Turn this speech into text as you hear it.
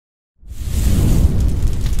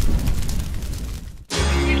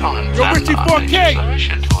Yo, Richie 4K.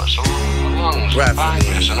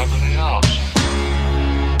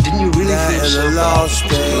 Didn't you really feel so bad?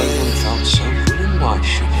 Felt so good and why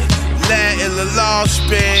should it? Let the law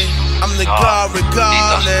spin. I'm the God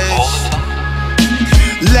regardless.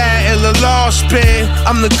 Let the law spin.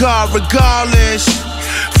 I'm the God regardless.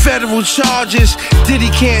 Federal charges, Diddy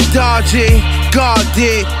can't dodge it. God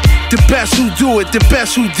did. The best who do it, the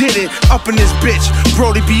best who did it. Up in this bitch,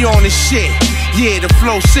 Brody be on his shit. Yeah, the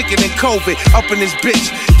flow sicker than COVID. Up in this bitch,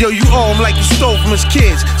 yo, you owe him like you stole from his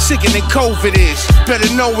kids. Sicker than COVID is. Better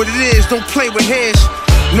know what it is, don't play with his.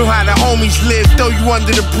 Know how the homies live, throw you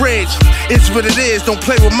under the bridge. It's what it is, don't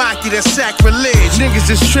play with Maki, that's sacrilege. Niggas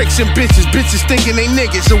is tricks and bitches, bitches thinking they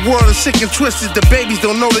niggas. The world is sick and twisted, the babies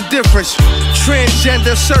don't know the difference.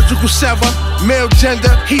 Transgender, surgical sever, male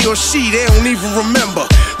gender, he or she, they don't even remember.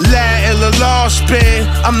 Let the law spin,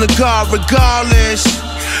 I'm the God regardless.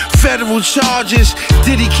 Federal charges,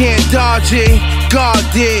 Diddy can't dodge it. God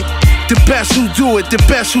did, the best who do it, the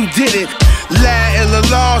best who did it. Let the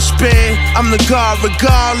law spin, I'm the God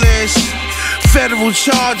regardless. Federal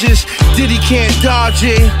charges, Diddy can't dodge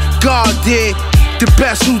it. God did, the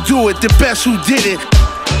best who do it, the best who did it.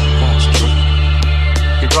 That's true.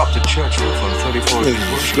 He dropped a church roof on 34.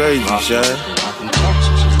 It's crazy, son.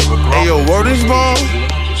 Hey yo, word is wrong.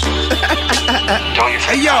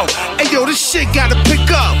 Hey yo, this shit gotta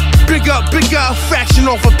pick up. Big up, fraction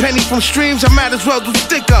off a penny from streams. I might as well do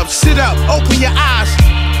stick up. Sit up, open your eyes.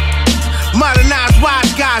 Modernized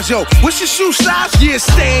wise guys, yo. What's your shoe size? Yeah,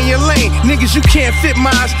 stay in your lane. Niggas, you can't fit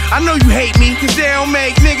mines. I know you hate me, cause they don't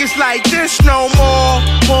make niggas like this no more.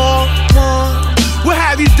 What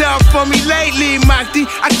have you done for me lately, Maki?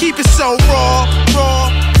 I keep it so raw.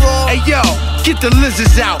 Hey yo, get the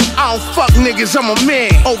lizards out. I don't fuck niggas, I'm a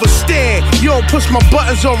man. Overstand, you don't push my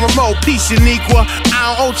buttons on remote. Peace and equal.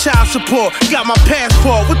 I don't owe child support. Got my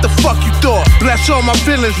passport, what the fuck you thought? Bless all my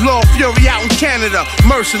feelings, Lord Fury out in Canada.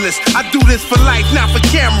 Merciless, I do this for life, not for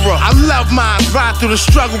camera. I love mine, ride through the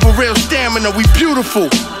struggle for real stamina. We beautiful.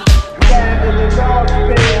 I'm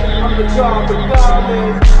the God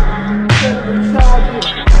regardless. Federal charges,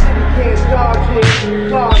 Diddy can't dodge it.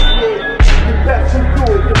 God did, the best who do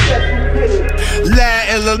it, the best who did it.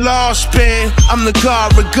 Let the law spin, I'm the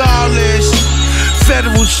God regardless.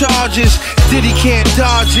 Federal charges, Diddy can't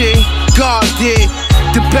dodge it. God did,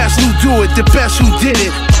 the best who do it, the best who did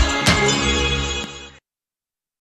it.